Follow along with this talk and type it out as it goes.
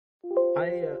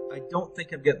I don't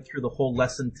think I'm getting through the whole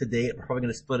lesson today. I'm probably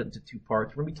going to split it into two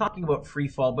parts. We're going to be talking about free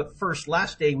fall, but first,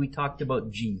 last day we talked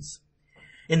about G's.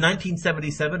 In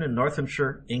 1977 in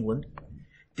Northamptonshire, England,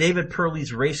 David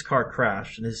Purley's race car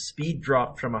crashed and his speed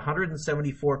dropped from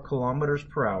 174 kilometers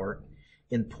per hour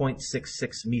in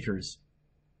 0.66 meters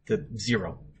to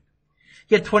zero.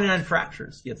 He had 29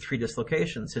 fractures. He had 3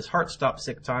 dislocations. His heart stopped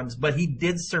 6 times, but he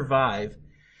did survive.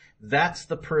 That's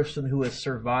the person who has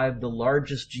survived the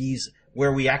largest G's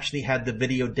where we actually had the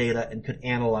video data and could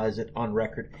analyze it on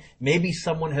record. Maybe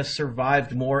someone has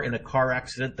survived more in a car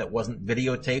accident that wasn't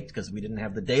videotaped because we didn't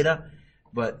have the data,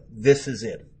 but this is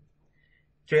it.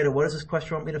 Jada, what does this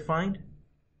question want me to find?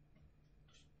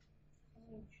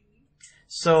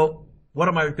 So what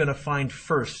am I going to find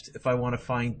first if I want to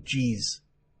find G's?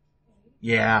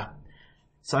 Yeah.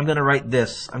 So I'm going to write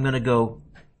this. I'm going to go...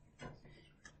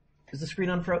 Is the screen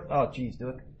unfrozen? Oh, geez, do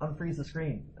it. Unfreeze the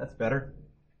screen. That's better.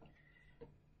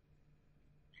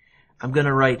 I'm going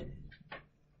to write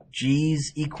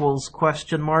G's equals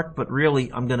question mark, but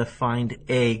really I'm going to find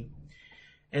A.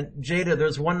 And Jada,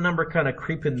 there's one number kind of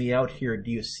creeping me out here. Do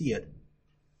you see it?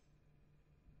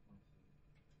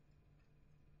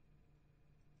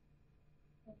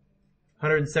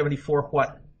 $174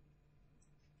 what?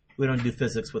 We don't do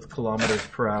physics with kilometers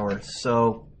per hour.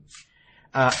 So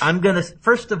I'm going to,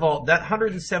 first of all, that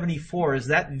 174, is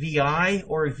that VI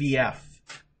or VF?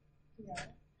 Yeah.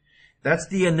 That's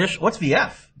the initial, what's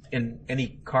VF in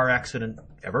any car accident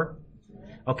ever?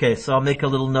 Okay, so I'll make a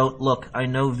little note. Look, I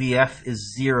know VF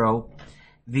is 0.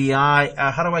 VI,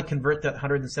 how do I convert that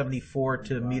 174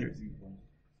 to meters?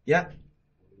 Yeah.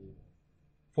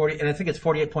 40, and I think it's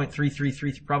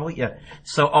 48.333 probably, yeah.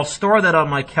 So I'll store that on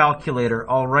my calculator.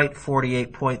 I'll write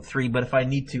 48.3, but if I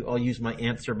need to, I'll use my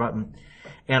answer button.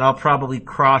 And I'll probably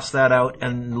cross that out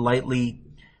and lightly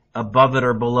above it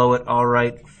or below it, I'll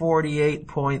write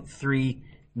 48.3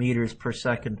 meters per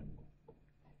second.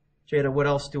 Jada, what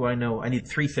else do I know? I need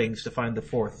 3 things to find the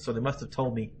 4th, so they must have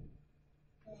told me.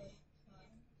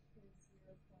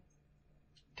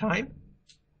 Time?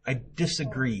 I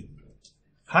disagree.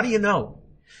 How do you know?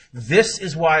 This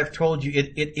is why I've told you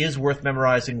it is worth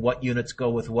memorizing what units go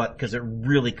with what, because it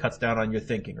really cuts down on your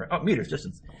thinking. Right? Oh, meters,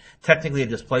 distance. Technically a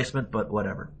displacement, but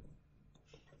whatever.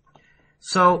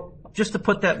 So, just to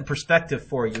put that in perspective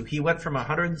for you, he went from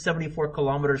 174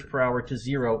 kilometers per hour to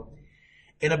 0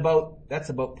 in that's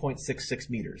about 0.66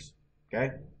 meters.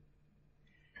 Okay?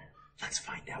 Let's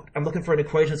find out. I'm looking for an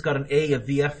equation that's got an A, a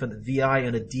VF, and a VI,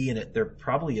 and a D in it. There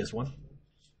probably is one.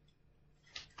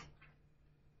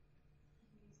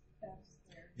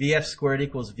 VF squared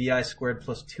equals VI squared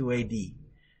plus 2AD.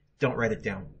 Don't write it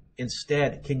down.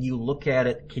 Instead, can you look at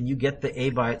it? Can you get the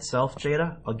A by itself,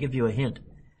 Jada? I'll give you a hint.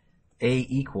 A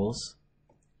equals.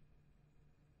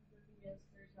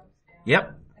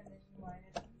 Yep.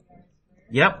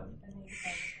 Yep.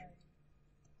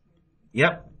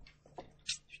 Yep.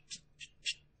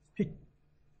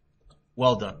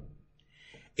 Well done.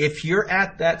 If you're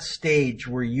at that stage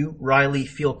where you, Riley,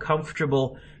 feel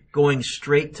comfortable going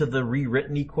straight to the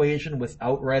rewritten equation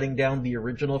without writing down the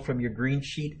original from your green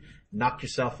sheet, knock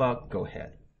yourself out, go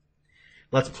ahead.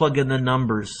 Let's plug in the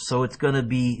numbers. So it's going to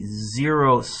be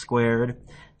 0 squared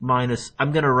minus,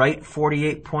 I'm going to write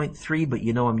 48.3, but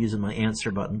you know I'm using my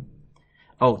answer button.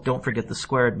 Oh, don't forget the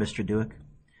squared, Mr. Dewick.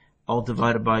 All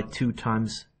divided by 2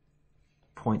 times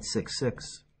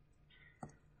 0.66.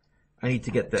 I need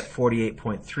to get that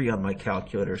 48.3 on my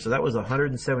calculator. So that was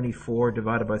 174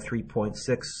 divided by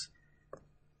 3.6.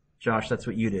 Josh, that's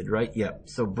what you did, right? Yep.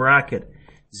 So bracket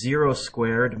 0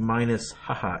 squared minus,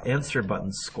 answer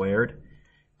button squared,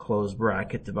 close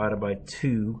bracket, divided by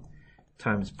 2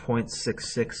 times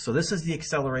 0.66. So this is the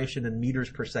acceleration in meters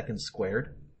per second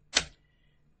squared.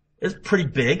 It's pretty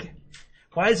big.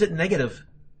 Why is it negative?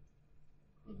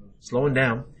 Slowing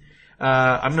down.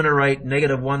 I'm going to write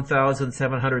negative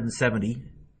 1,770.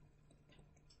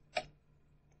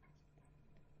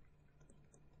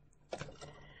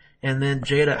 And then,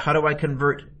 Jada, how do I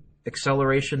convert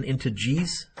acceleration into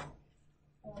G's?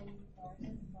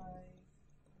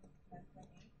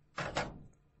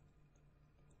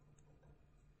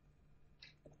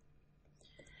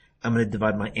 I'm going to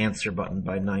divide my answer button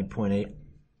by 9.8.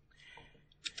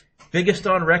 Biggest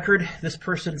on record, this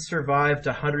person survived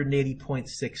 180.6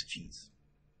 Gs.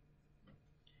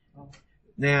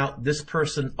 Now, this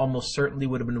person almost certainly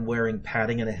would have been wearing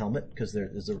padding and a helmet because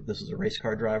this is a race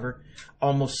car driver.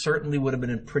 Almost certainly would have been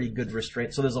in pretty good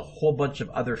restraint. So there's a whole bunch of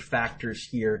other factors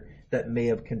here that may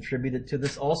have contributed to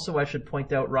this. Also, I should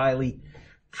point out, Riley,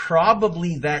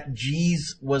 probably that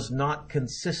G's was not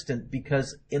consistent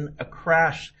because in a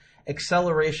crash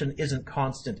acceleration isn't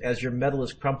constant. As your metal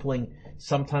is crumpling,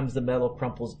 sometimes the metal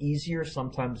crumples easier,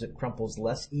 sometimes it crumples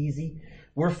less easy.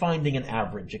 We're finding an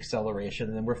average acceleration,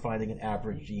 and then we're finding an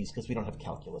average G's because we don't have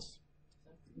calculus.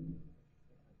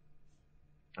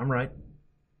 I'm right.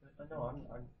 No,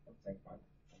 I'm saying fine.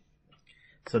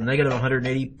 So negative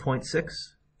 180.6.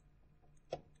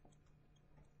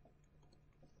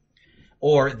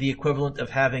 Or the equivalent of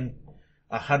having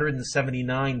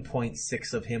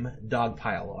 179.6 of him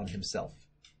dogpile on himself.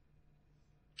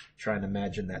 Try and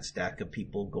imagine that stack of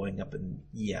people going up and,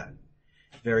 yeah,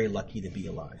 very lucky to be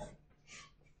alive.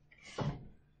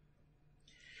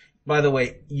 By the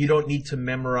way, you don't need to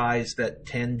memorize that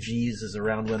 10 G's is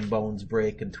around when bones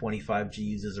break and 25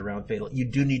 G's is around fatal. You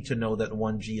do need to know that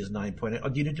 1 G is 9.8. Oh,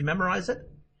 do you need to memorize it?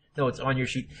 No, it's on your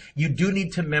sheet. You do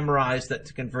need to memorize that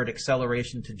to convert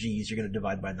acceleration to G's, you're going to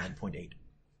divide by 9.8.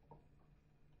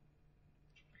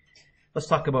 Let's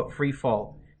talk about free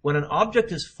fall. When an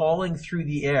object is falling through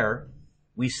the air,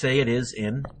 we say it is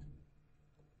in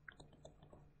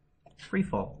free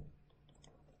fall.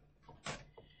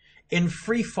 In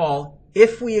free fall,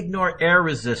 if we ignore air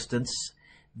resistance,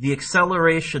 the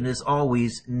acceleration is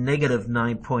always negative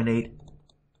 9.8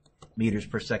 meters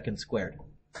per second squared.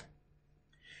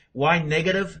 Why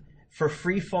negative? For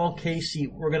free fall KC,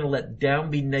 we're going to let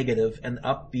down be negative and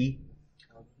up be,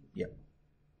 yeah.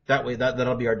 That way,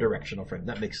 that'll be our directional frame.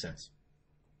 That makes sense.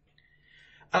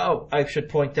 Oh, I should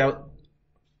point out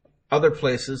other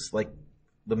places like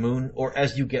the moon, or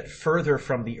as you get further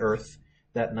from the Earth,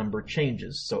 that number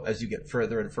changes. So as you get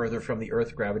further and further from the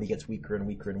Earth, gravity gets weaker and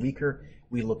weaker and weaker.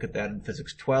 We look at that in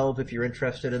Physics 12 if you're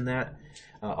interested in that.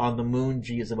 On the moon,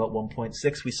 G is about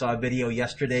 1.6. We saw a video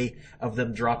yesterday of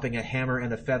them dropping a hammer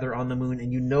and a feather on the moon,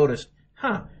 and you noticed,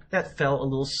 that fell a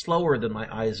little slower than my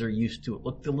eyes are used to. It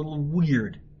looked a little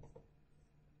weird.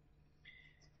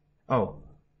 Oh,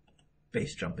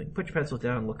 base jumping. Put your pencil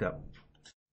down and look up.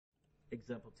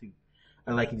 Example 2.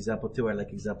 I like example 2, I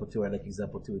like example 2, I like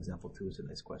example 2. Example 2 is a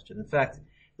nice question. In fact,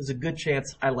 there's a good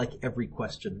chance I like every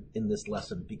question in this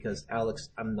lesson because, Alex,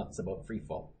 I'm nuts about free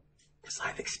fall. Because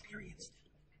I've experienced it.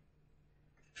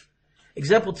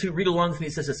 Example 2, read along with me.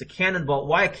 It says it's a cannonball.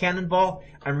 Why a cannonball?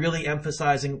 I'm really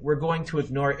emphasizing we're going to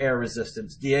ignore air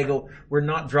resistance. Diego, we're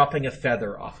not dropping a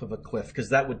feather off of a cliff because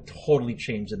that would totally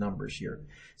change the numbers here.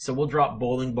 So we'll drop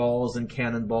bowling balls and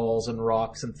cannonballs and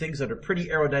rocks and things that are pretty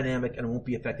aerodynamic and won't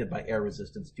be affected by air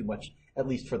resistance too much, at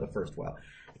least for the first while.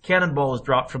 A cannonball is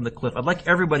dropped from the cliff. I'd like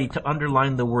everybody to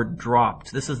underline the word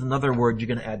dropped. This is another word you're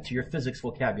going to add to your physics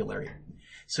vocabulary.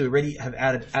 So we already have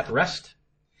added at rest.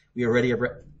 We already have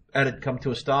added come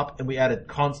to a stop, and we added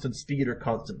constant speed or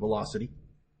constant velocity.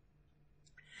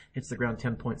 Hits the ground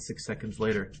 10.6 seconds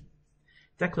later.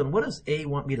 Declan, what does A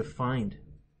want me to find?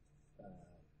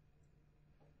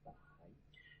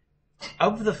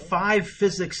 Of the 5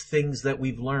 physics things that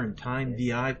we've learned, time,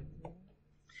 DI,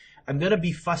 I'm going to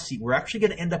be fussy. We're actually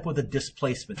going to end up with a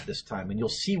displacement this time, and you'll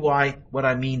see what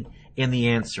I mean in the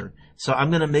answer. So I'm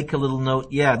going to make a little note.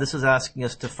 Yeah, this is asking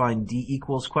us to find D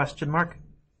equals question mark.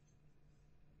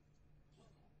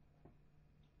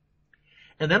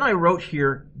 And then I wrote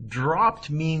here,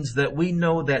 dropped means that we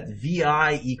know that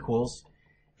VI equals,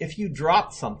 if you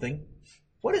dropped something,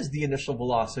 what is the initial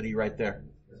velocity right there?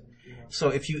 So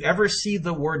if you ever see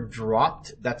the word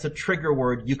dropped, that's a trigger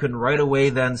word. You can right away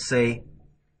then say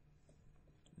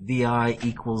VI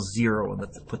equals 0. And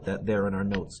let's put that there in our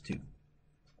notes too.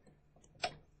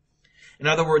 In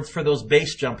other words, for those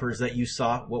base jumpers that you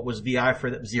saw, what was VI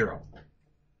for them? 0.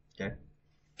 Okay.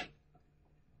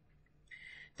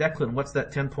 Declan, what's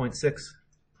that 10.6?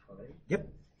 Yep.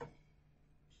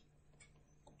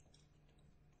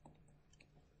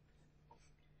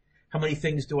 How many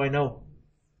things do I know?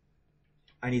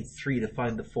 I need 3 to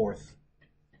find the 4th.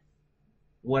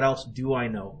 What else do I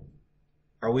know?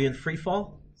 Are we in free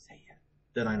fall? Say it.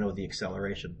 Then I know the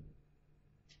acceleration.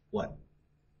 What?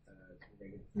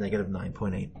 Negative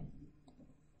 9.8.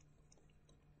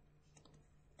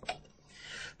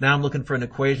 Now I'm looking for an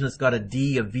equation that's got a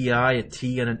D, a VI, a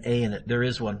T, and an A in it. There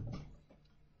is one.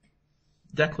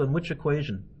 Declan, which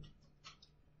equation?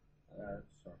 Sorry.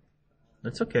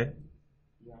 That's okay.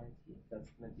 VIT. That's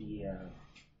going to be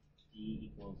D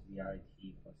equals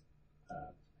VIT plus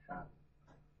half.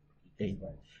 A.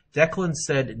 Declan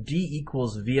said D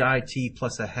equals VIT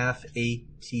plus a half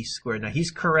AT squared. Now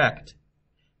he's correct,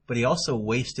 but he also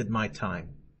wasted my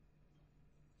time.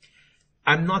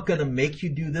 I'm not going to make you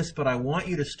do this, but I want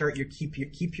you to start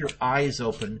keep your eyes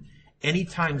open.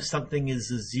 Anytime something is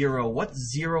a 0,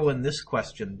 what's 0 in this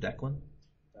question, Declan?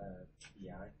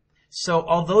 VI. So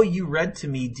although you read to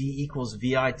me d equals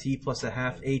VIT plus a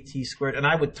half AT squared, and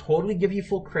I would totally give you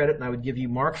full credit and I would give you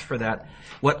marks for that,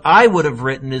 what I would have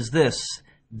written is this,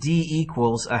 d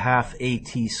equals a half AT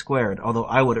squared, although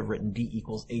I would have written d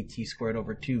equals AT squared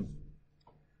over 2.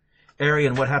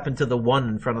 Arian, what happened to the 1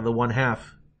 in front of the 1/2?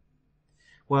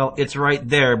 Well, it's right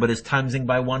there, but is timesing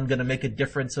by 1 going to make a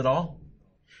difference at all?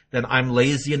 Then I'm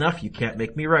lazy enough, you can't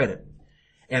make me write it.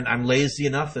 And I'm lazy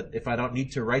enough that if I don't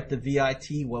need to write the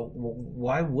VIT, well,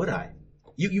 why would I?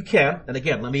 You can, and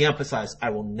again, let me emphasize, I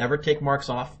will never take marks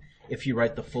off if you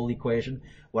write the full equation.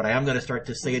 What I am going to start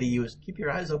to say to you is keep your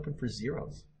eyes open for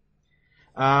zeros.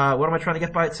 What am I trying to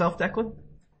get by itself, Declan?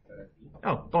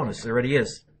 Oh, bonus, there already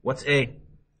is. What's A?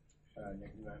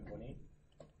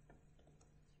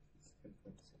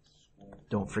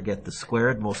 Don't forget the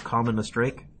squared, most common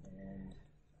mistake.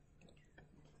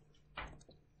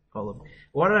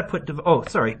 Why did I put,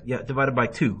 divided by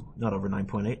 2, not over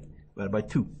 9.8, divided by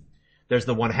 2. There's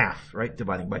the 1/2, right,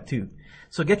 dividing by 2.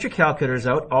 So get your calculators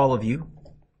out, all of you.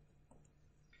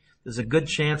 There's a good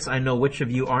chance I know which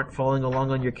of you aren't following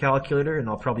along on your calculator, and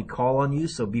I'll probably call on you,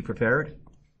 so be prepared.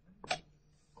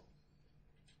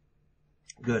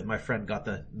 Good, my friend got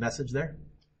the message there.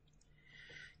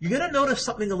 You're going to notice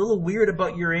something a little weird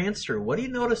about your answer. What do you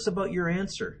notice about your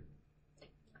answer?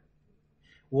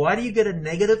 Why do you get a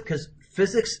negative? Because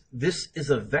physics, this is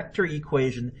a vector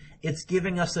equation. It's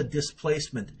giving us a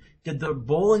displacement. Did the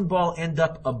bowling ball end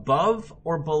up above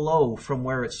or below from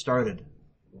where it started?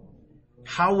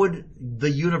 How would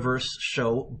the universe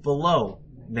show below?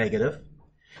 Negative.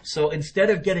 So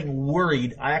instead of getting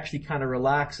worried, I actually kind of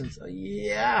relax and say,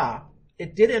 yeah,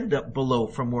 it did end up below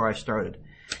from where I started.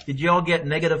 Did you all get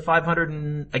negative 500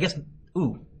 and, I guess,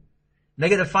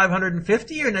 negative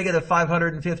 550 or negative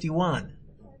 551?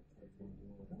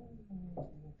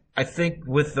 I think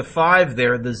with the 5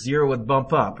 there, the 0 would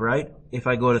bump up, right? If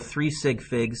I go to 3 sig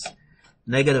figs,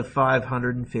 negative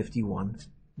 551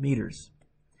 meters.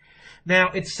 Now,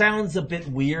 it sounds a bit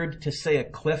weird to say a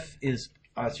cliff is,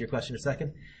 I'll answer your question in a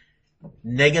second,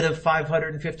 negative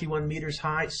 551 meters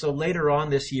high. So later on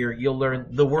this year, you'll learn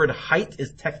the word height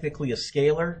is technically a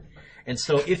scalar. And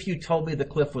so if you told me the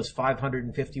cliff was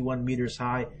 551 meters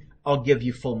high, I'll give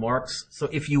you full marks. So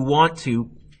if you want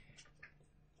to,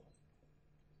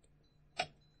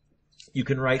 you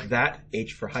can write that,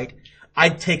 H for height.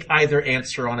 I'd take either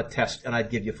answer on a test and I'd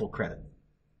give you full credit.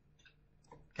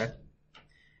 Okay?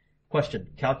 Question,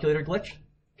 calculator glitch?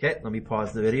 Okay, let me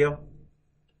pause the video.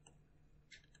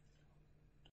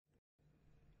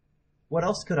 What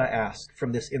else could I ask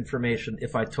from this information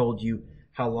if I told you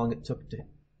how long it took to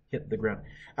hit the ground?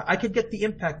 I could get the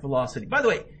impact velocity. By the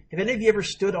way, have any of you ever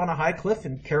stood on a high cliff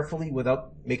and carefully,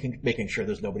 without making sure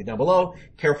there's nobody down below,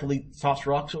 carefully toss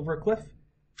rocks over a cliff?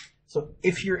 So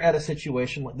if you're at a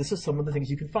situation, this is some of the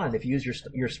things you can find. If you use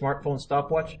your smartphone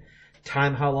stopwatch,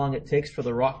 time how long it takes for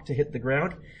the rock to hit the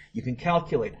ground, you can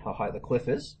calculate how high the cliff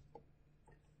is.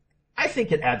 I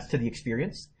think it adds to the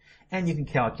experience. And you can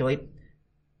calculate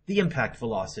the impact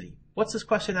velocity. What's this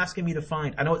question asking me to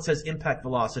find? I know it says impact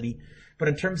velocity, but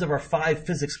in terms of our 5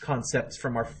 physics concepts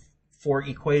from our 4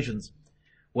 equations,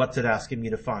 what's it asking me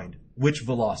to find? Which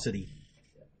velocity?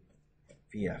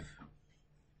 VF.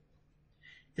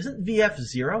 Isn't VF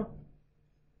 0?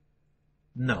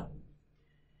 No.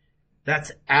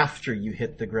 That's after you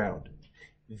hit the ground.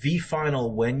 V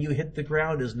final when you hit the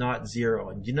ground is not 0.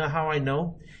 And do you know how I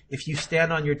know? If you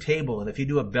stand on your table and if you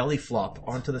do a belly flop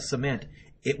onto the cement,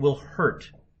 it will hurt.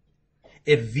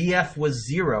 If VF was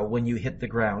 0 when you hit the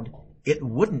ground, it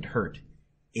wouldn't hurt.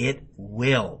 It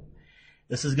will.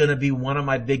 This is going to be one of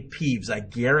my big peeves. I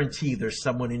guarantee there's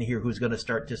someone in here who's going to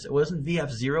start to say, wasn't VF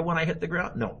 0 when I hit the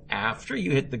ground? No, after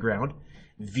you hit the ground,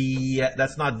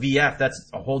 that's not VF, that's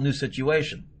a whole new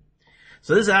situation.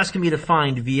 So this is asking me to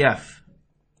find VF.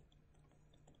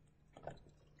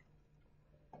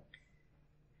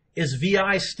 Is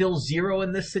VI still 0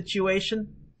 in this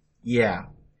situation? Yeah.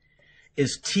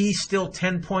 Is T still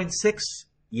 10.6?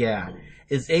 Yeah.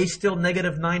 Is A still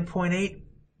negative 9.8?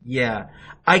 Yeah.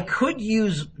 I could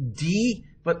use D,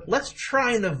 but let's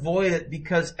try and avoid it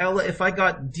because, Ella, if I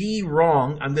got D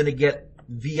wrong, I'm going to get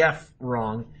VF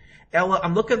wrong. Ella,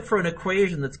 I'm looking for an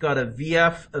equation that's got a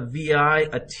VF, a VI,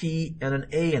 a T, and an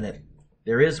A in it.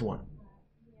 There is one.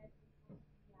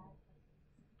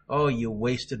 Oh, you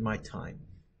wasted my time.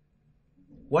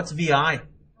 What's VI?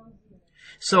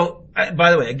 So,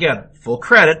 by the way, again, full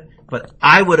credit, but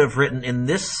I would have written in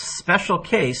this special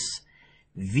case,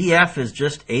 VF is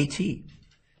just AT.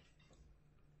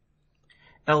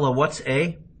 Ella, what's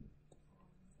A?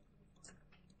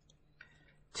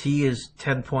 T is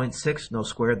 10.6, no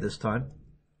squared this time.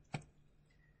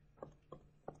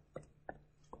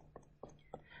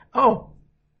 Oh,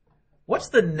 what's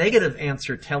the negative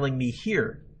answer telling me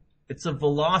here? It's a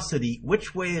velocity.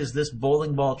 Which way is this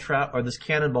bowling ball or this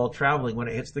cannonball traveling when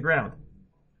it hits the ground?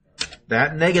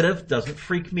 That negative doesn't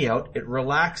freak me out. It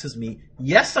relaxes me.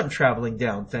 Yes, I'm traveling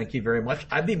down. Thank you very much.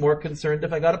 I'd be more concerned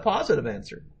if I got a positive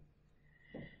answer.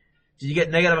 Did you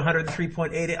get negative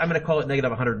 103.88? I'm going to call it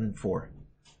negative 104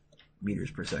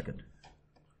 meters per second.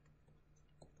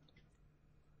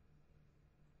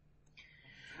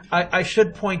 I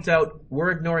should point out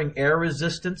we're ignoring air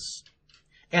resistance,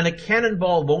 and a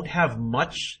cannonball won't have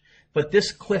much, but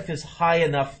this cliff is high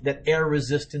enough that air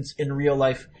resistance in real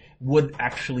life would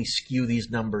actually skew these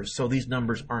numbers. So these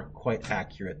numbers aren't quite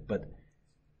accurate, but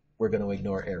we're going to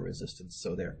ignore air resistance.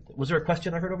 So there. Was there a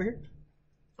question I heard over here?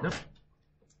 No.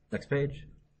 Next page.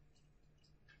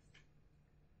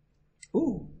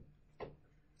 Ooh.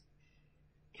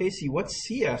 Casey, what's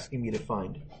C asking me to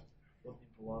find? What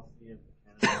the velocity of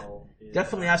the cannonball is?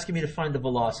 Definitely asking me to find the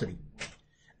velocity.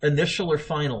 Initial or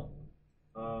final?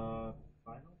 Final?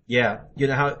 Yeah. You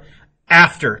know how...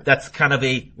 After, that's kind of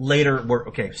a later word.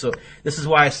 Okay, so this is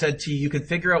why I said to you, you can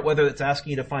figure out whether it's asking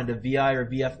you to find a VI or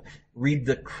VF. Read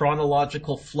the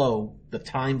chronological flow, the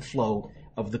time flow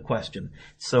of the question.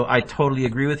 So I totally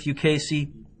agree with you,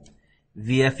 Casey.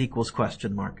 VF equals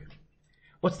question mark.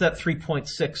 What's that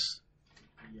 3.6?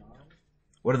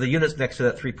 What are the units next to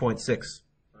that 3.6?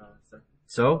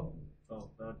 So?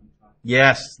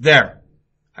 Yes, there.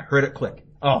 I heard it click.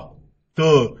 Oh.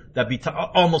 Duh, that'd be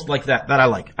almost like that. That I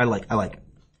like.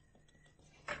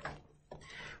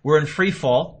 We're in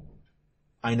Freefall.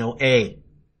 I know A.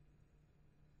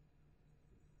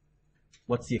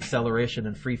 What's the acceleration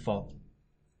in Freefall?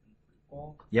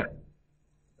 Freefall? Yep.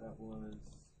 That was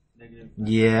negative.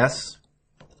 Yes.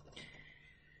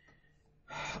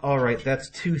 All right, that's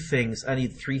two things. I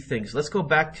need three things. Let's go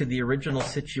back to the original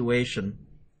situation.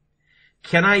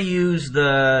 Can I use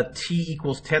the t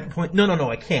equals 10 point? No,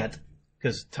 I can't.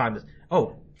 Because time is...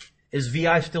 Oh, is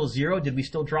VI still 0? Did we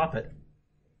still drop it?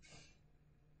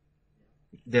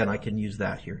 Then I can use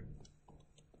that here.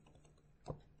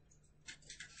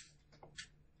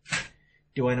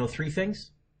 Do I know three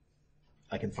things?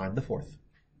 I can find the fourth.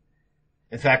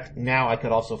 In fact, now I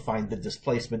could also find the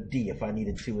displacement D if I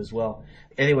needed to as well.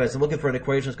 Anyways, I'm looking for an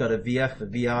equation that's got a VF, a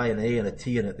VI, an A, and a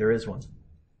T in it. There is one.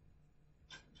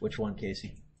 Which one,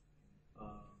 Casey?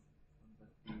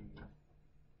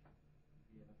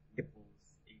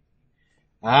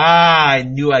 I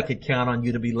knew I could count on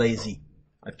you to be lazy.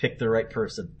 I picked the right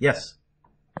person. Yes.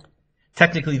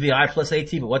 Technically VI plus AT,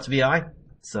 but what's VI?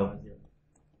 So.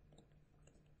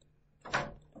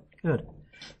 Good.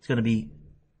 It's going to be...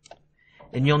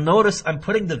 And you'll notice I'm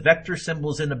putting the vector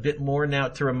symbols in a bit more now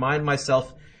to remind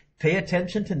myself, pay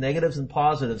attention to negatives and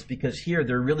positives, because here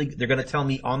they're going to tell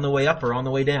me on the way up or on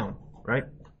the way down, right?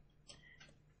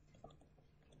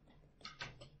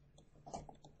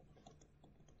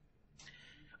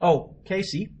 Oh,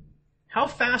 Casey, how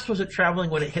fast was it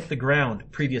traveling when it hit the ground?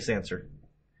 Previous answer.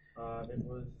 It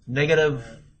was negative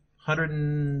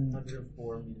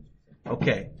 104 meters.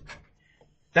 Okay.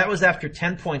 That was after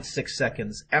 10.6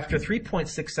 seconds. After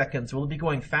 3.6 seconds, will it be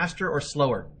going faster or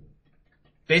slower?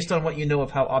 Based on what you know of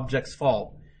how objects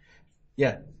fall.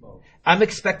 Yeah. Slow. I'm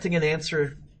expecting an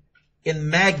answer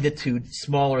in magnitude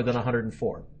smaller than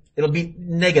 104. It'll be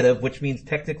negative, which means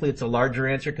technically it's a larger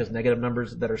answer because negative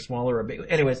numbers that are smaller are big.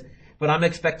 Anyways, but I'm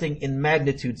expecting in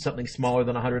magnitude something smaller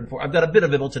than 104. I've got a bit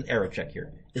of built-in error check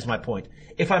here, is my point.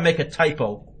 If I make a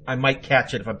typo, I might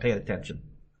catch it if I'm paying attention.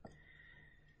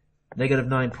 Negative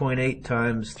 9.8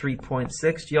 times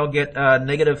 3.6. Do y'all get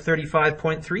negative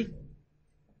 35.3?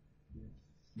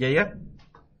 Yeah.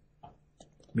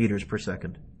 Meters per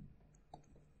second.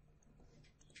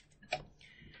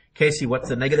 Casey, what's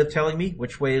the negative telling me?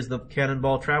 Which way is the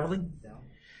cannonball traveling? Down.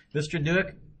 Mr.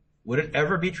 Dewick, would it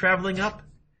ever be traveling up?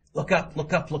 Look up.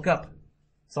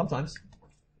 Sometimes.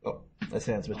 Oh, that's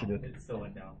hands, Mr. Dewick. It still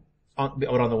went down. On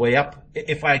the way up,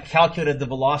 if I calculated the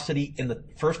velocity in the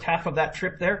first half of that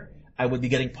trip there, I would be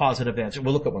getting positive answer.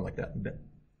 We'll look at one like that in a bit.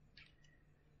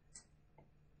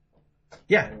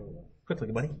 Yeah.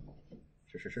 Quickly, buddy.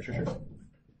 Sure.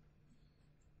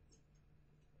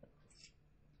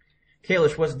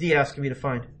 Kalish, what's D asking me to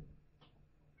find?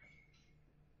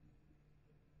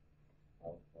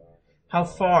 How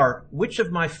far? Which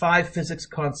of my 5 physics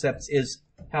concepts is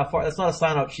how far? That's not a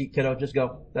sign-out sheet, kiddo. Just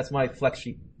go. That's my flex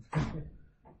sheet.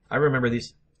 I remember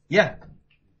these. Yeah.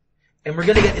 And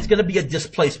it's gonna be a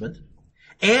displacement.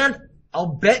 And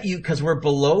I'll bet you, because we're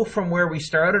below from where we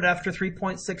started after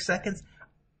 3.6 seconds,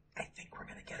 I think we're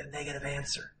gonna get a negative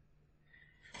answer.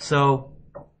 So,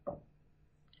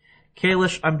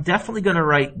 Kalish, I'm definitely going to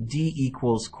write D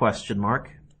equals question mark.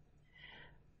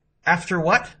 After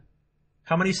what?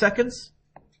 How many seconds?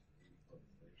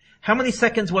 How many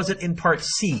seconds was it in part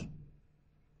C?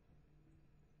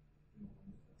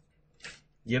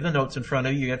 You have the notes in front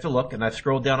of you. You have to look, and I've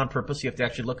scrolled down on purpose. You have to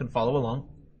actually look and follow along.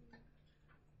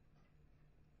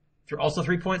 Also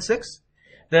 3.6?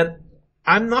 Then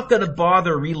I'm not going to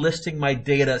bother relisting my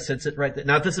data since it right there.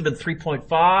 Now, if this had been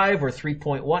 3.5 or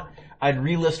 3.1, I'd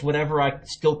relist whatever I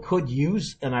still could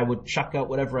use, and I would chuck out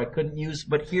whatever I couldn't use.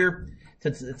 But here,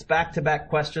 since it's back-to-back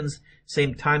questions,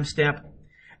 same timestamp,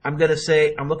 I'm going to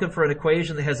say I'm looking for an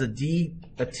equation that has a D,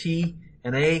 a T,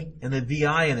 an A, and a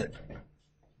VI in it.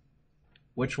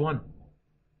 Which one?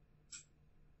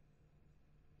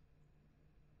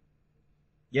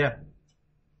 Yeah.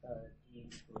 D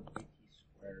equals AT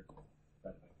squared.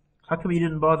 How come you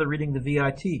didn't bother reading the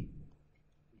VIT? Because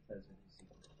it is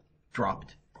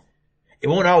Dropped. It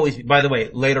won't always be, by the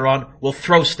way, later on, we'll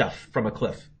throw stuff from a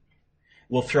cliff.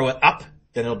 We'll throw it up,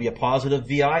 then it'll be a positive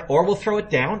VI, or we'll throw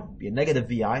it down, be a negative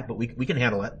VI, but we can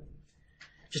handle it.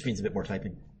 Just means a bit more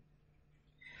typing.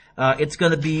 It's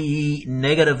going to be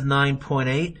negative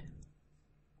 9.8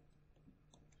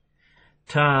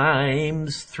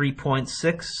 times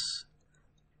 3.6.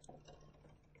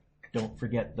 Don't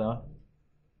forget the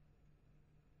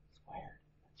squared.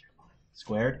 That's your line.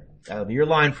 Squared. That'll be your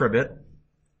line for a bit.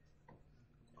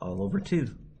 All over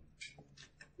 2.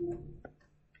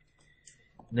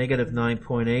 Negative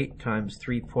 9.8 times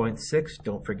 3.6.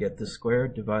 Don't forget the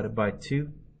squared divided by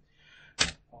 2.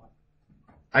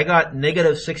 I got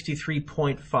negative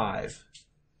 63.5.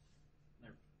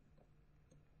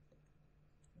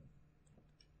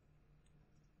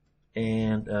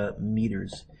 And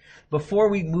meters. Before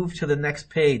we move to the next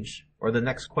page or the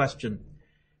next question,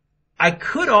 I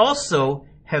could also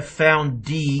have found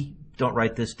D, don't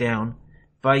write this down,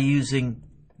 by using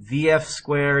VF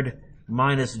squared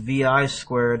minus VI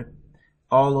squared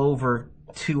all over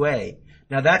 2A.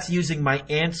 Now that's using my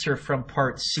answer from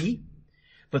part C.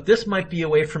 But this might be a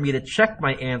way for me to check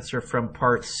my answer from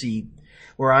part C,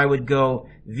 where I would go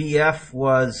VF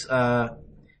was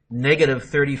negative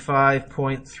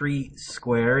 35.3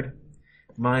 squared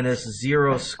minus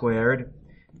 0 squared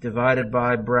divided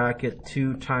by bracket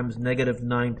 2 times negative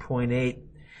 9.8.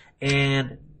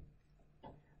 And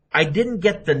I didn't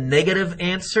get the negative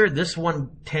answer. This one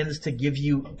tends to give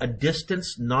you a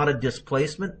distance, not a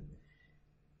displacement.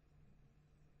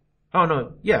 Oh,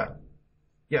 no, yeah.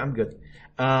 Yeah, I'm good.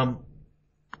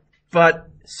 But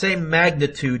same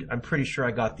magnitude, I'm pretty sure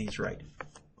I got these right.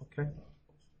 Okay.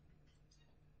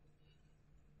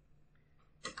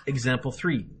 Example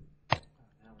 3.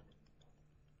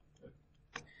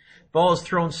 Ball is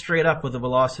thrown straight up with a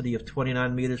velocity of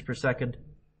 29 meters per second.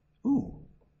 Ooh.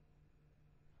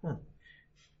 Huh.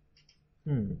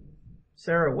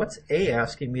 Sarah, what's A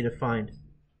asking me to find?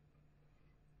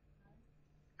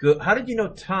 Good. How did you know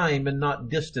time and not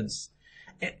distance?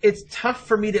 It's tough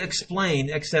for me to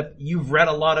explain, except you've read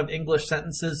a lot of English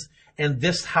sentences, and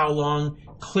this how long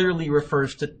clearly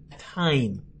refers to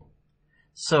time.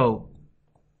 So,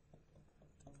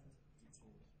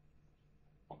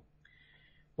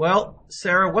 well,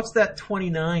 Sarah, what's that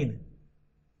 29?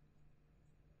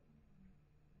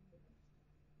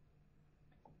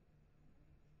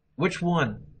 Which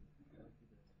one?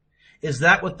 Is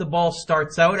that what the ball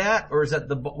starts out at, or is that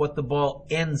what the ball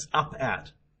ends up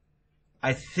at?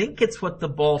 I think it's what the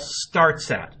ball starts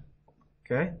at.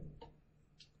 Okay?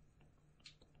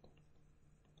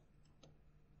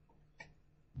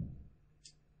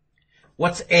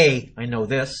 What's A? I know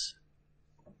this.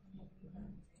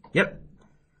 Yep.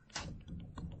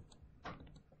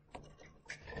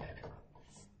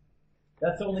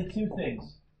 That's only 2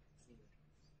 things.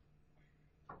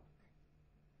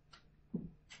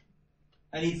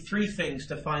 I need 3 things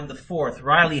to find the 4th.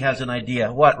 Riley has an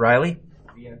idea. What, Riley?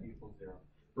 VF equals 0.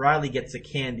 Riley gets a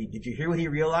candy. Did you hear what he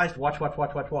realized? Watch.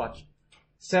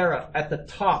 Sarah, at the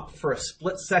top, for a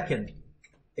split second,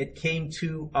 it came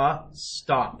to a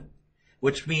stop,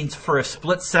 which means for a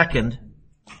split second,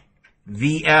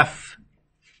 VF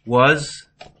was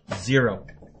 0.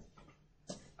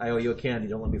 I owe you a candy.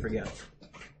 Don't let me forget.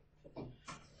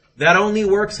 That only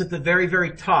works at the very,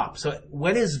 very top. So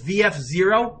when is VF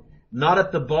 0? Not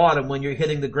at the bottom when you're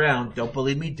hitting the ground. Don't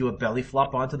believe me? Do a belly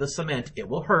flop onto the cement. It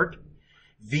will hurt.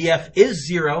 VF is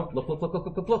 0. Look.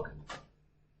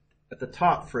 At the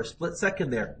top for a split second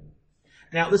there.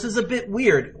 Now, this is a bit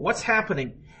weird. What's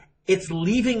happening? It's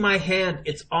leaving my hand.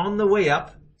 It's on the way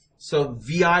up. So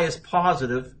VI is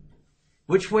positive.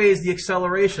 Which way is the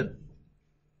acceleration?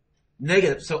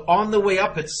 Negative. So on the way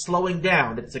up, it's slowing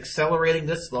down. It's accelerating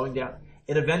this, slowing down.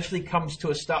 it eventually comes to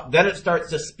a stop. Then it starts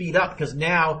to speed up because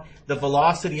now the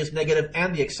velocity is negative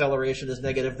and the acceleration is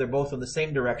negative. They're both in the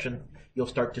same direction. You'll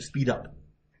start to speed up.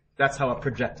 That's how a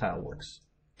projectile works.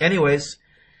 Anyways,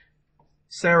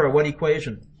 Sarah, what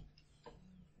equation?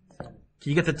 Can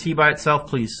you get the t by itself,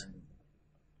 please?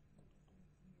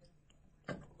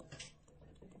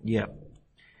 Yeah.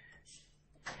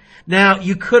 Now,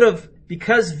 you could have,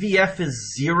 because VF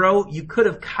is 0, you could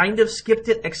have kind of skipped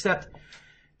it, except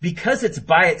because it's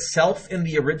by itself in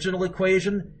the original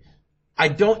equation, I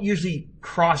don't usually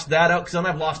cross that out because then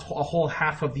I've lost a whole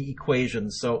half of the equation.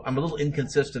 So I'm a little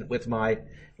inconsistent with my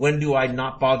when do I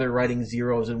not bother writing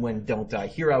zeros and when don't I.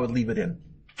 Here I would leave it in.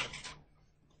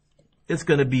 It's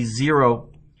going to be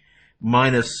 0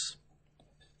 minus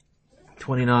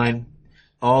 29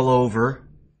 all over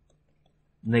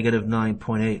negative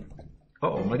 9.8.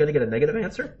 Uh-oh, am I going to get a negative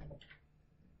answer?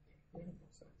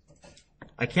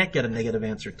 I can't get a negative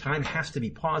answer. Time has to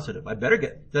be positive. I better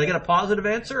get... Did I get a positive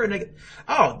answer or a negative?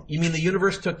 Oh, you mean the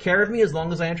universe took care of me as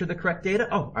long as I entered the correct data?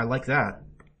 Oh, I like that.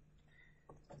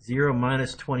 0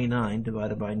 minus 29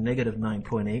 divided by negative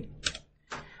 9.8.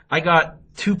 I got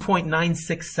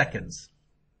 2.96 seconds.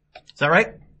 Is that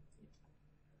right?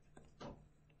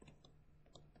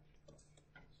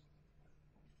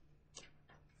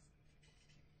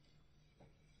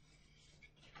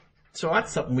 So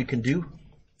that's something we can do.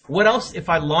 What else, if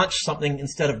I launch something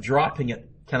instead of dropping it,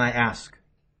 can I ask?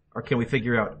 Or can we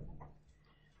figure out?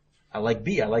 I like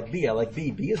B, I like B, I like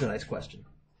B. B is a nice question.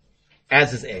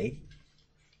 As is A.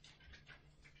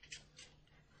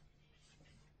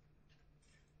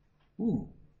 Ooh.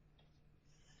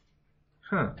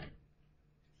 Huh.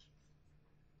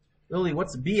 Lily,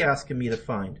 what's B asking me to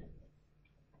find?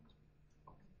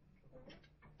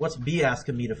 What's B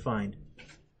asking me to find?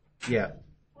 Yeah.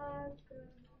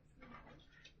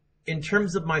 In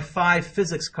terms of my 5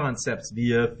 physics concepts,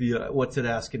 what's it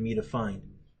asking me to find?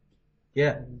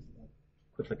 Yeah.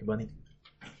 Quit like a bunny.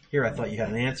 Here, I thought you had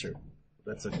an answer.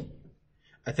 That's a.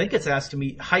 I think it's asking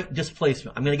me height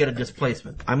displacement. I'm going to get a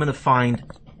displacement. I'm going to find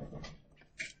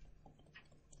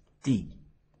D.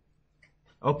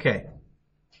 Okay.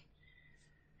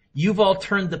 You've all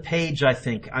turned the page, I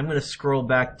think. I'm going to scroll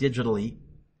back digitally.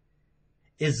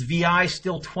 Is VI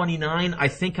still 29? I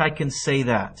think I can say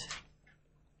that.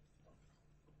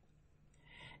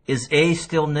 Is A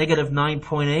still negative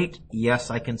 9.8?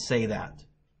 Yes, I can say that.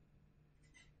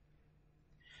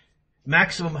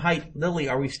 Maximum height, Lily,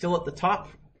 are we still at the top?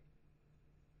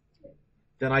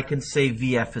 Then I can say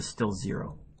VF is still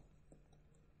 0.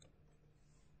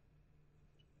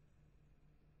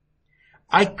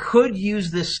 I could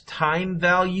use this time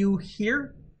value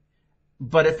here,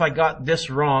 but if I got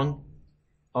this wrong,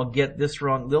 I'll get this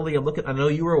wrong. Lily, I know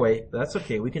you were away. That's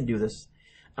okay, we can do this.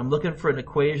 I'm looking for an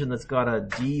equation that's got a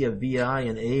D, a VI,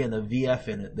 an A, and a VF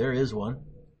in it. There is one.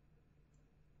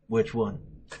 Which one?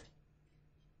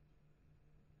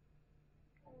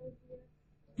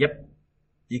 Yep.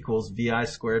 Equals VI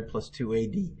squared plus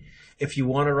 2AD. If you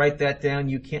want to write that down,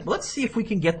 you can. Let's see if we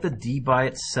can get the D by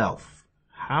itself.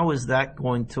 How is that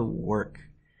going to work?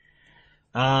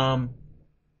 The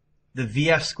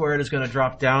VF squared is going to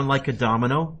drop down like a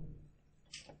domino.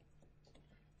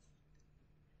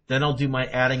 Then I'll do my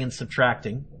adding and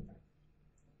subtracting.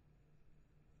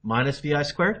 Minus VI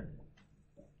squared.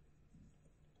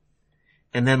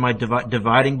 And then my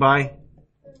dividing by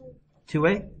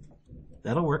 2A.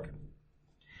 That'll work.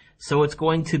 So it's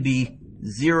going to be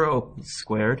 0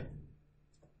 squared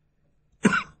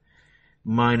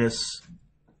minus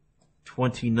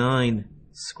 29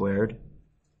 squared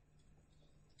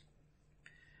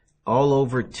all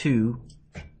over 2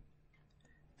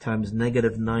 times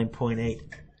negative 9.8.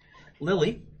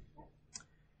 Lily,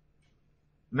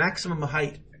 maximum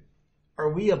height,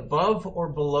 are we above or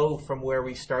below from where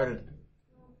we started?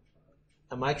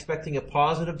 Am I expecting a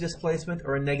positive displacement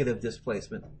or a negative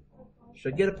displacement?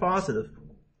 Should get a positive.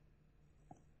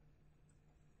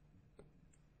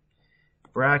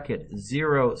 Bracket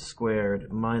 0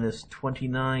 squared minus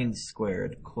 29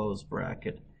 squared, close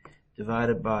bracket,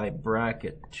 divided by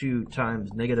bracket 2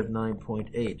 times negative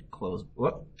 9.8, close,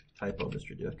 whoop, typo,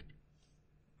 Mr. Duke.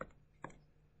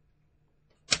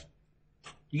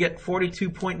 You get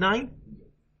 42.9?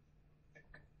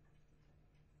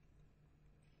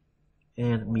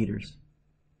 And meters.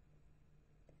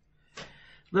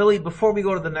 Lily, before we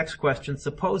go to the next question,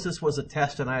 suppose this was a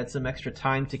test and I had some extra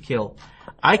time to kill.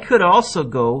 I could also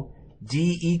go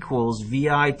D equals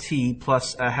VIT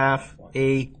plus a half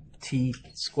AT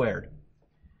squared.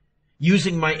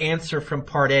 Using my answer from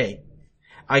part A,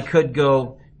 I could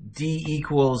go D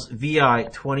equals VI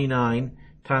 29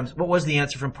 times, what was the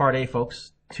answer from part A,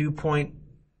 folks? 2.96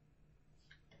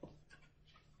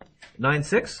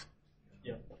 96?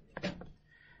 Yep.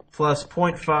 Plus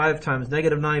 0.5 times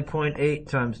negative 9.8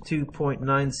 times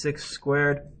 2.96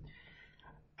 squared.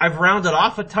 I've rounded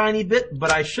off a tiny bit,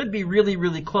 but I should be really,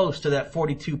 really close to that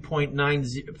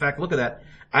 42.90. In fact, look at that.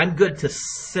 I'm good to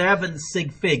 7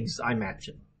 sig figs I match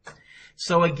it.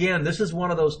 So again, this is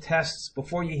one of those tests.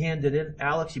 Before you hand it in,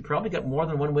 Alex, you probably got more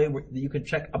than one way that you can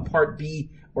check a part B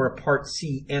or a part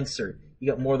C answer. You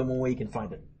got more than one way you can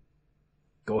find it.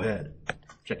 Go ahead.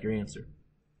 Check your answer.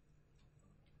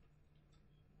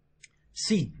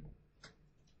 C.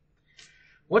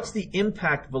 What's the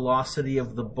impact velocity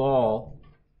of the ball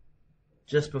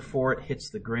just before it hits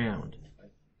the ground?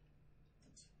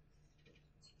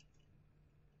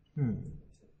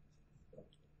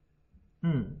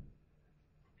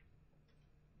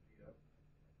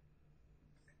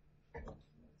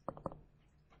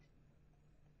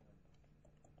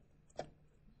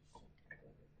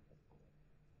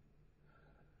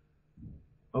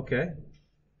 Okay.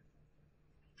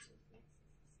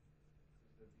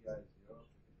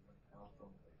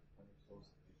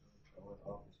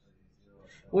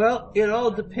 Well, it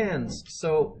all depends.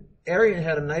 So Arian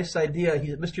had a nice idea. He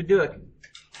said, Mr. Duick,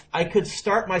 I could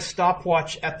start my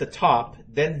stopwatch at the top,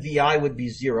 then VI would be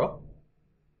 0,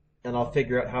 and I'll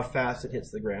figure out how fast it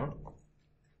hits the ground.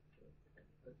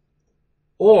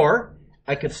 Or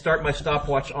I could start my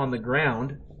stopwatch on the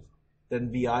ground,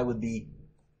 then VI would be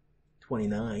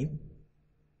 29.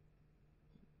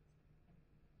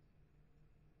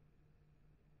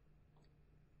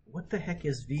 What the heck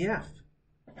is VF?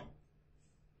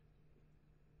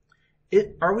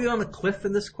 Are we on a cliff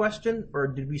in this question, or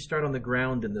did we start on the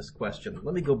ground in this question?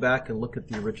 Let me go back and look at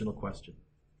the original question.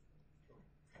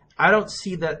 I don't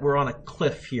see that we're on a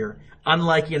cliff here,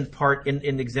 unlike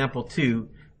in example 2,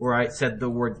 where I said the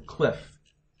word cliff.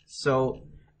 So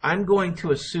I'm going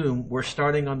to assume we're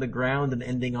starting on the ground and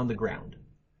ending on the ground.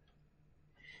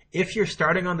 If you're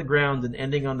starting on the ground and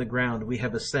ending on the ground, we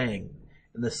have a saying.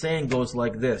 And the saying goes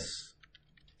like this.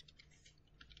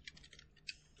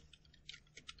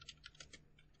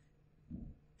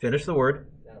 Finish the word.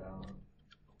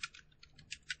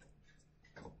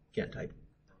 Can't type.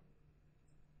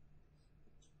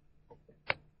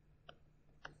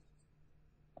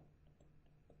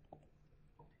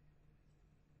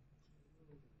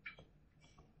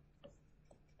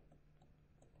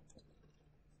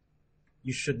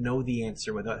 You should know the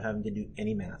answer without having to do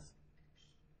any math.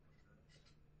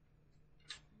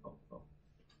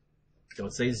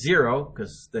 Don't say 0,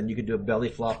 because then you could do a belly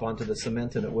flop onto the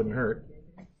cement and it wouldn't hurt.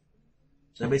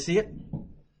 Does anybody see it?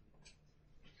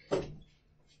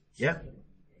 Yeah.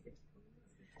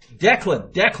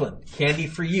 Declan, candy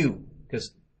for you.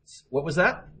 Because, what was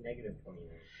that? Negative 29.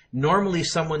 Normally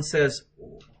someone says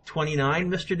 29,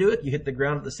 Mr. Dewitt. You hit the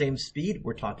ground at the same speed.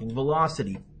 We're talking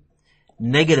velocity.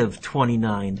 Negative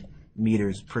 29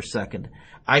 meters per second.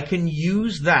 I can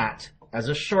use that as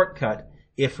a shortcut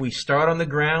if we start on the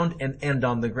ground and end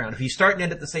on the ground. If you start and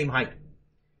end at the same height,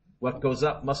 what goes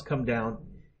up must come down.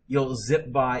 You'll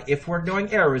zip by, if we're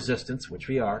doing air resistance, which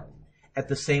we are, at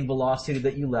the same velocity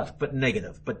that you left, but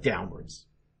negative, but downwards.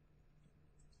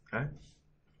 Okay?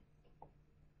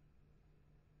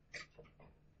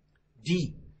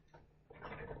 D.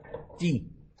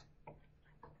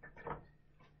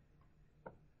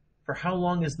 For how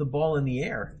long is the ball in the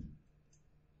air?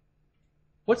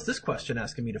 What's this question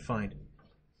asking me to find?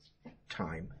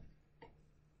 Time.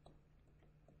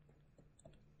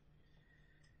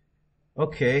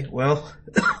 Okay, well,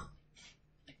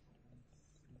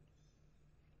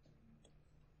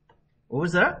 what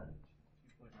was that?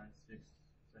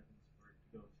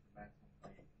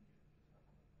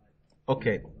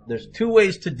 Okay, there's 2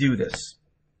 ways to do this.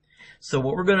 So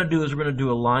what we're going to do is we're going to do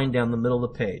a line down the middle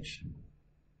of the page.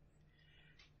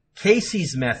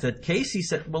 Casey's method, Casey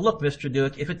said, well, look, Mr.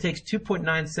 Dewick, if it takes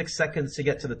 2.96 seconds to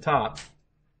get to the top,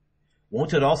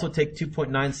 won't it also take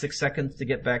 2.96 seconds to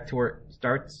get back to where it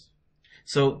starts?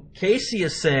 So Casey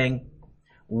is saying,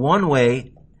 one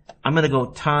way, I'm going to go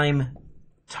time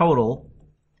total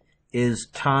is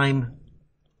time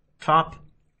top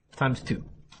times 2.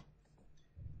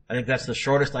 I think that's the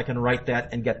shortest I can write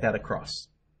that and get that across.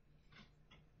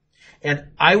 And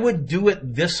I would do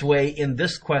it this way in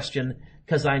this question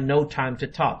because I know time to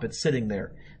top. It's sitting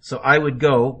there. So I would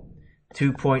go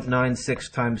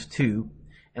 2.96 times 2,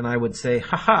 and I would say,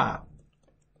 haha,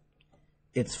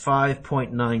 it's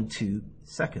 5.92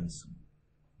 seconds.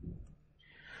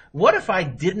 What if I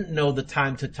didn't know the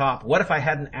time to top? What if I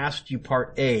hadn't asked you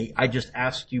part A, I just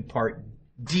asked you part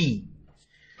D?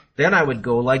 Then I would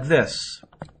go like this.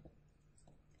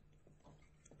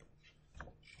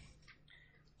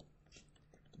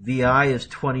 VI is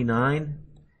 29.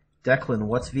 Declan,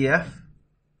 what's VF?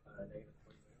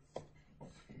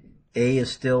 A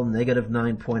is still negative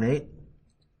 9.8.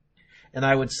 And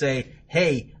I would say,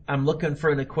 hey, I'm looking for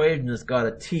an equation that's got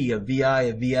a T, a VI,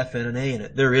 a VF, and an A in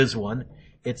it. There is one.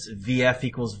 It's VF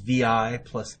equals VI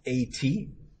plus AT,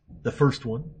 the first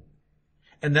one.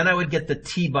 And then I would get the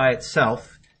T by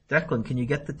itself. Declan, can you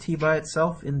get the T by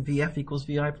itself in VF equals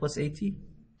VI plus AT?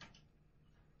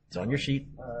 It's on your sheet.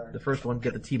 The first one,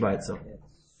 get the T by itself.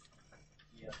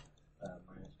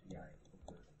 Minus VI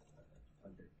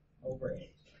over A.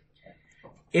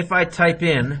 If I type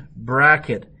in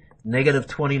bracket negative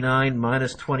 29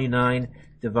 minus 29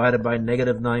 divided by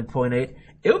negative 9.8,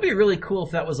 it would be really cool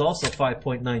if that was also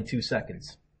 5.92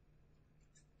 seconds.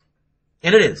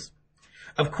 And it is.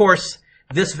 Of course,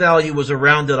 this value was a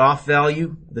rounded off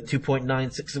value, the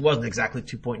 2.96. It wasn't exactly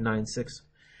 2.96.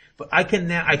 But I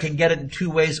can get it in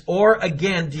two ways. Or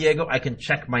again, Diego, I can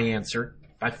check my answer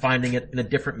by finding it in a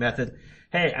different method.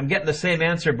 Hey, I'm getting the same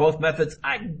answer both methods.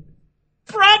 I'm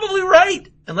probably right.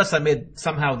 Unless I made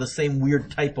somehow the same weird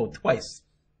typo twice.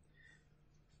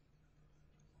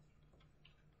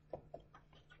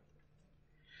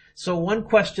 So one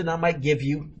question I might give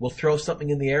you, we'll throw something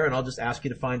in the air and I'll just ask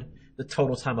you to find the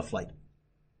total time of flight.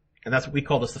 And that's what we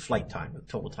call this, the flight time, the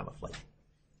total time of flight.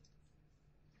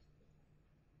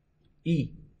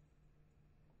 E.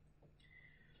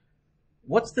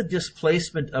 What's the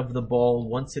displacement of the ball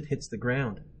once it hits the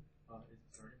ground?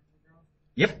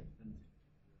 Yep.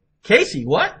 Casey,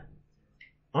 what?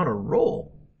 On a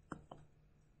roll.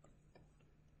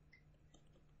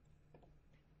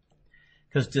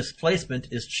 Because displacement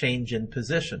is change in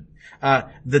position.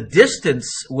 The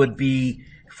distance would be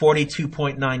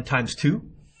 42.9 times 2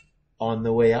 on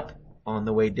the way up, on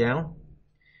the way down.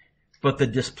 But the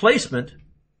displacement,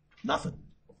 nothing.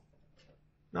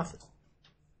 Nothing.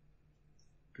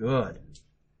 Good.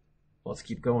 Let's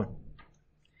keep going.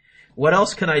 What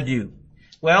else can I do?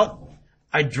 Well,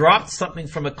 I dropped something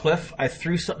from a cliff. I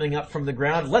threw something up from the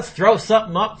ground. Let's throw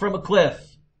something up from a cliff.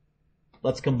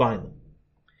 Let's combine them.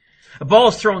 A ball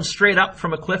is thrown straight up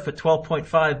from a cliff at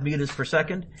 12.5 meters per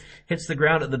second. Hits the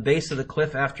ground at the base of the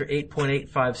cliff after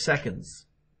 8.85 seconds.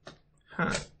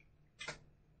 Huh.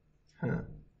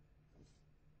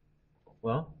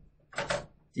 Well,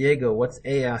 Diego, what's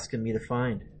A asking me to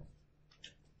find?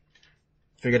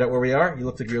 Figured out where we are? You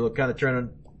look like you're kind of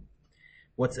turning.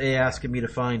 What's A asking me to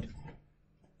find?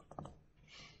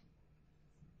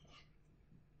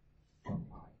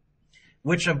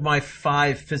 Which of my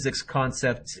 5 physics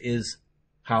concepts is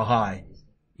how high?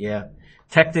 Yeah.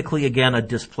 Technically, again, a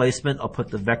displacement. I'll put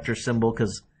the vector symbol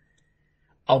because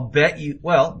I'll bet you,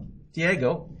 well,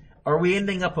 Diego, are we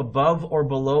ending up above or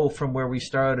below from where we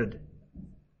started?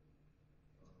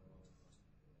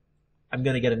 I'm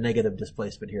going to get a negative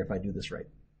displacement here if I do this right.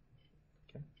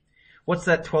 Okay. What's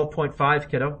that 12.5,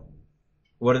 kiddo?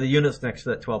 What are the units next to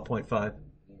that 12.5?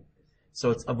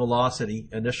 So it's a velocity,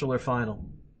 initial or final?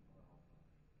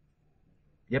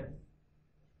 Yep.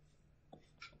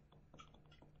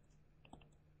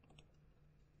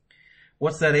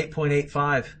 What's that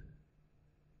 8.85?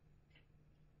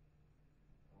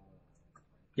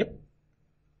 Yep.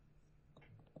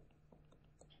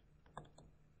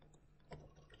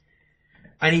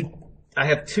 I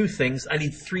have 2 things. I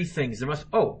need 3 things.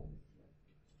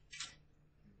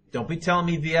 Don't be telling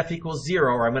me VF equals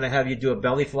 0 or I'm going to have you do a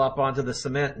belly flop onto the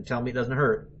cement and tell me it doesn't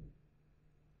hurt.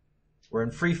 We're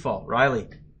in free fall. Riley.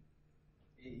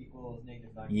 A equals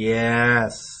negative 9.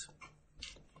 Yes.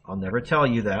 I'll never tell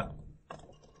you that.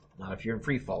 Not if you're in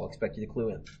free fall. I'll expect you to clue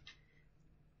in.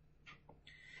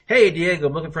 Hey, Diego,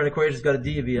 I'm looking for an equation that's got a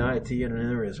D, a VI, a T, and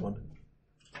there is one.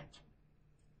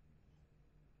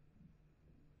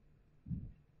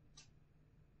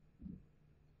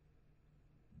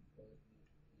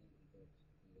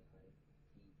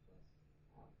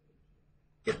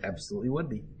 It absolutely would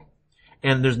be.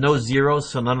 And there's no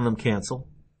zeros, so none of them cancel.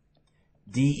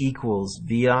 D equals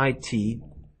VIT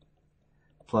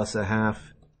plus a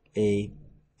half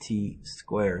AT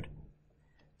squared.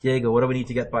 Diego, what do we need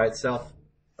to get by itself?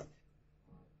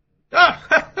 Ah!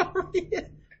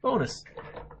 Bonus.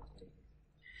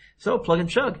 So plug and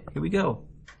chug. Here we go.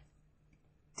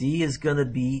 D is going to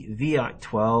be VI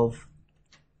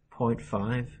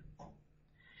 12.5.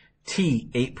 T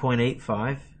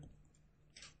 8.85.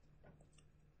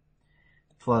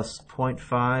 Plus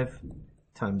 0.5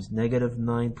 times negative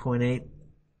 9.8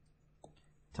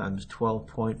 times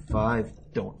 12.5.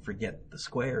 Don't forget the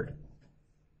squared.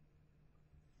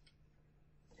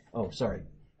 Oh, sorry.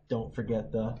 Don't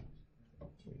forget the...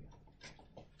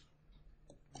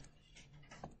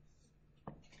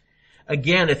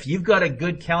 Again, if you've got a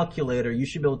good calculator, you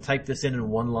should be able to type this in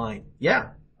one line.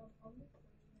 Yeah.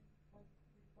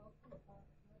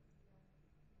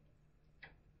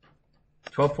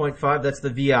 12.5, that's the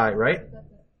VI, right?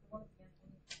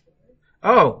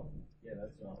 Oh. Yeah,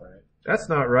 that's not right. That's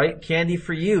not right. Candy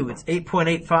for you. It's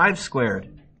 8.85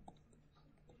 squared.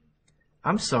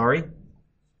 I'm sorry.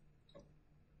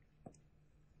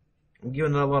 I'm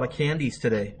giving out a lot of candies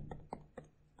today.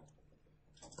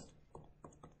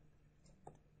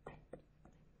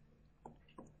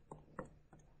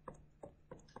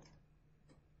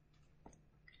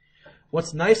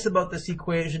 What's nice about this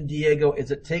equation, Diego,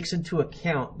 is it takes into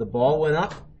account the ball went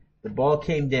up, the ball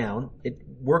came down. It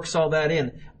works all that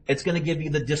in. It's going to give you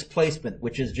the displacement,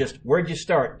 which is just where'd you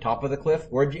start? Top of the cliff?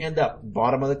 Where'd you end up?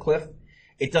 Bottom of the cliff?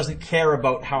 It doesn't care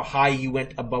about how high you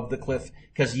went above the cliff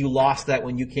because you lost that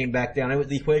when you came back down.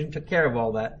 The equation took care of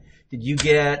all that. Did you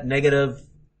get negative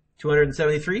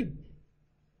 273?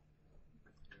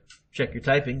 Check your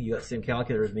typing. You got the same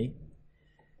calculator as me.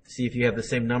 See if you have the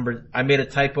same number. I made a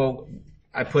typo.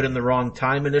 I put in the wrong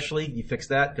time initially. You fixed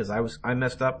that because I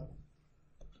messed up.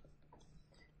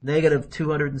 Negative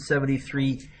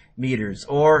 273 meters.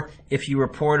 Or if you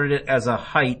reported it as a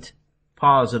height,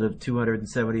 positive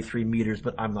 273 meters,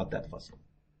 but I'm not that fussy.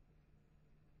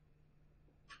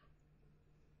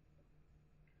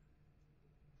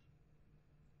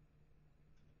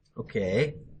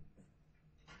 Okay.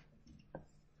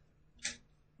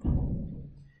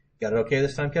 Got it okay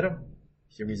this time, kiddo?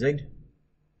 See me zigged?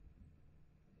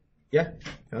 Yeah?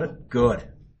 Got it? Good.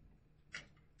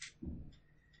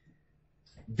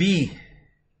 B.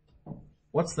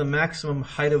 What's the maximum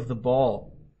height of the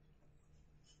ball?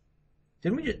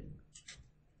 Didn't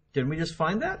we just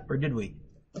find that? Or did we?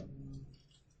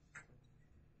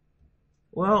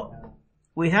 Well,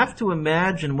 we have to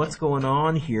imagine what's going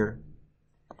on here.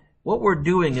 What we're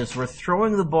doing is we're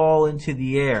throwing the ball into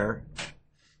the air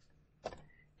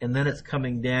and then it's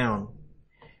coming down.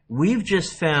 We've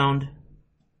just found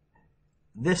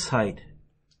this height.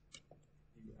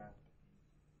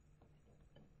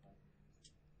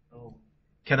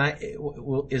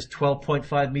 Is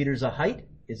 12.5 meters a height?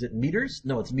 Is it meters?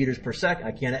 No, it's meters per second.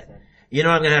 I can't. You know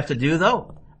what I'm going to have to do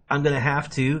though? I'm going to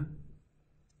have to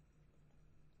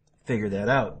figure that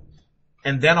out.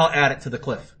 And then I'll add it to the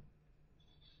cliff.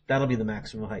 That'll be the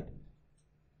maximum height.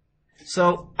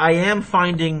 So I am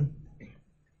finding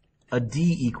a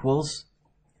D equals,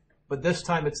 but this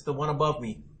time it's the one above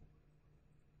me.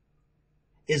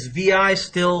 Is VI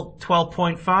still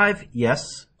 12.5?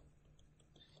 Yes.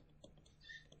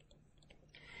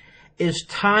 Is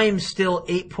time still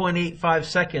 8.85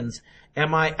 seconds?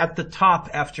 Am I at the top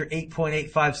after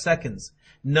 8.85 seconds?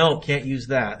 No, can't use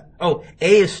that. Oh,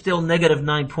 A is still negative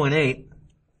 9.8.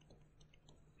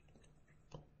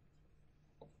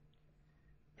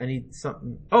 I need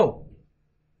something. Oh,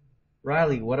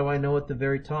 Riley, what do I know at the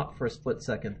very top for a split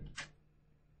second?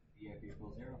 VF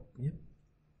equals 0. Yep.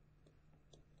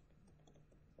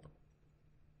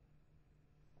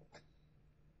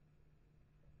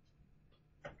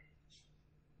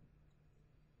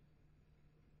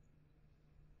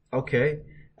 Okay.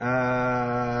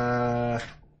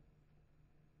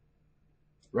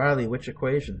 Riley, which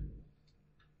equation?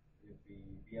 It would be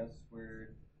VF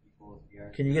squared equals VI.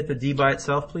 Can you get the D by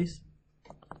itself, please?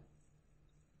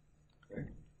 Sorry?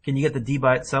 Can you get the D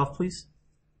by itself, please?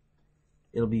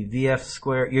 It'll be VF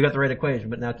squared. You got the right equation,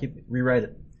 but now rewrite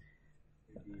it.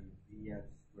 It would be VF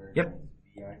squared Yep. minus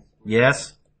VI squared.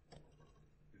 Yes.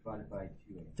 Divided by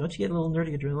 2A. Don't you get a little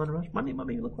nerdy adrenaline rush?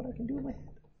 Mommy, look what I can do with my head.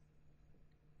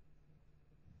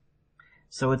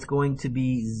 So it's going to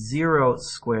be 0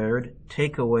 squared,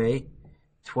 take away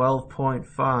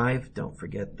 12.5, don't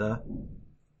forget the,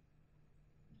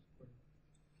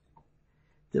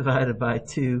 divided by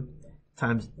 2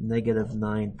 times negative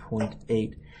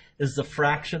 9.8. This is a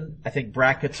fraction. I think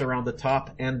brackets around the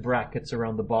top and brackets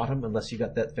around the bottom, unless you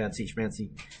got that fancy schmancy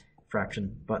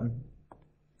fraction button.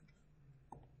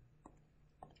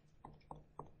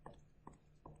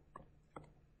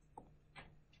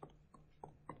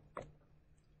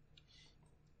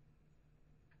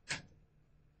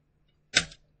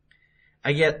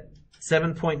 I get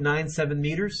 7.97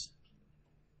 meters.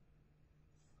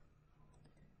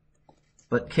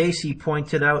 But Casey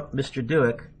pointed out, Mr.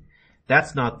 Dewick,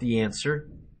 that's not the answer.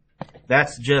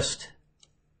 That's just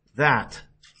that.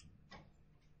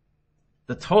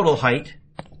 The total height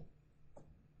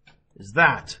is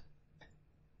that.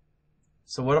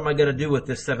 So what am I going to do with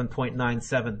this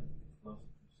 7.97?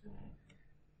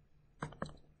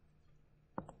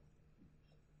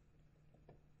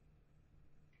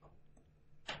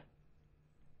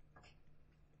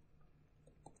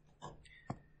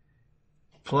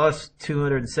 plus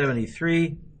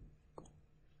 273.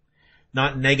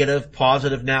 Not negative,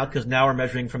 positive now, because now we're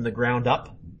measuring from the ground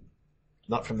up,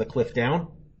 not from the cliff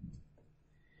down.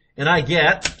 And I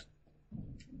get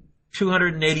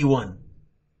 281.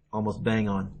 Almost bang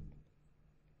on.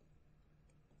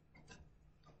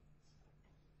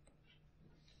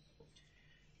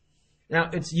 Now,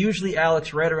 it's usually,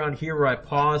 Alex, right around here where I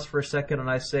pause for a second and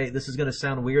I say, this is going to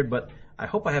sound weird, but I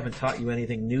hope I haven't taught you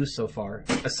anything new so far,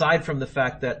 aside from the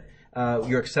fact that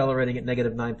you're accelerating at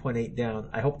negative 9.8 down.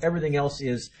 I hope everything else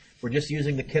is, we're just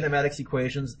using the kinematics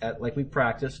equations like we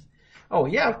practiced. Oh,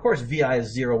 yeah, of course VI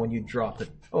is 0 when you drop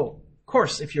it. Oh, of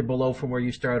course, if you're below from where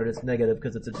you started, it's negative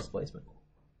because it's a displacement.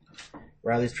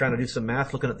 Riley's trying to do some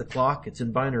math, looking at the clock. It's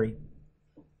in binary.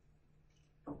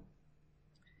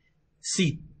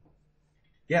 C.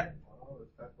 Yeah.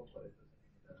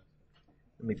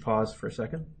 Let me pause for a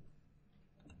second.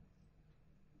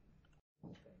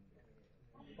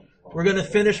 We're going to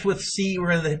finish with C.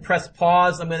 We're going to press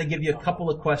pause. I'm going to give you a couple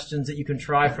of questions that you can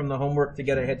try from the homework to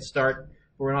get a head start.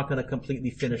 But we're not going to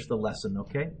completely finish the lesson,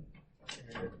 okay?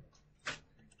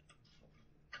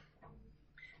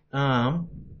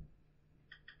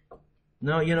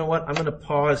 No, you know what? I'm going to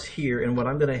pause here, and what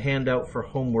I'm going to hand out for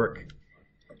homework,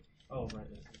 I'm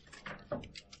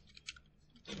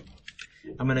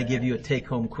going to give you a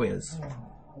take-home quiz.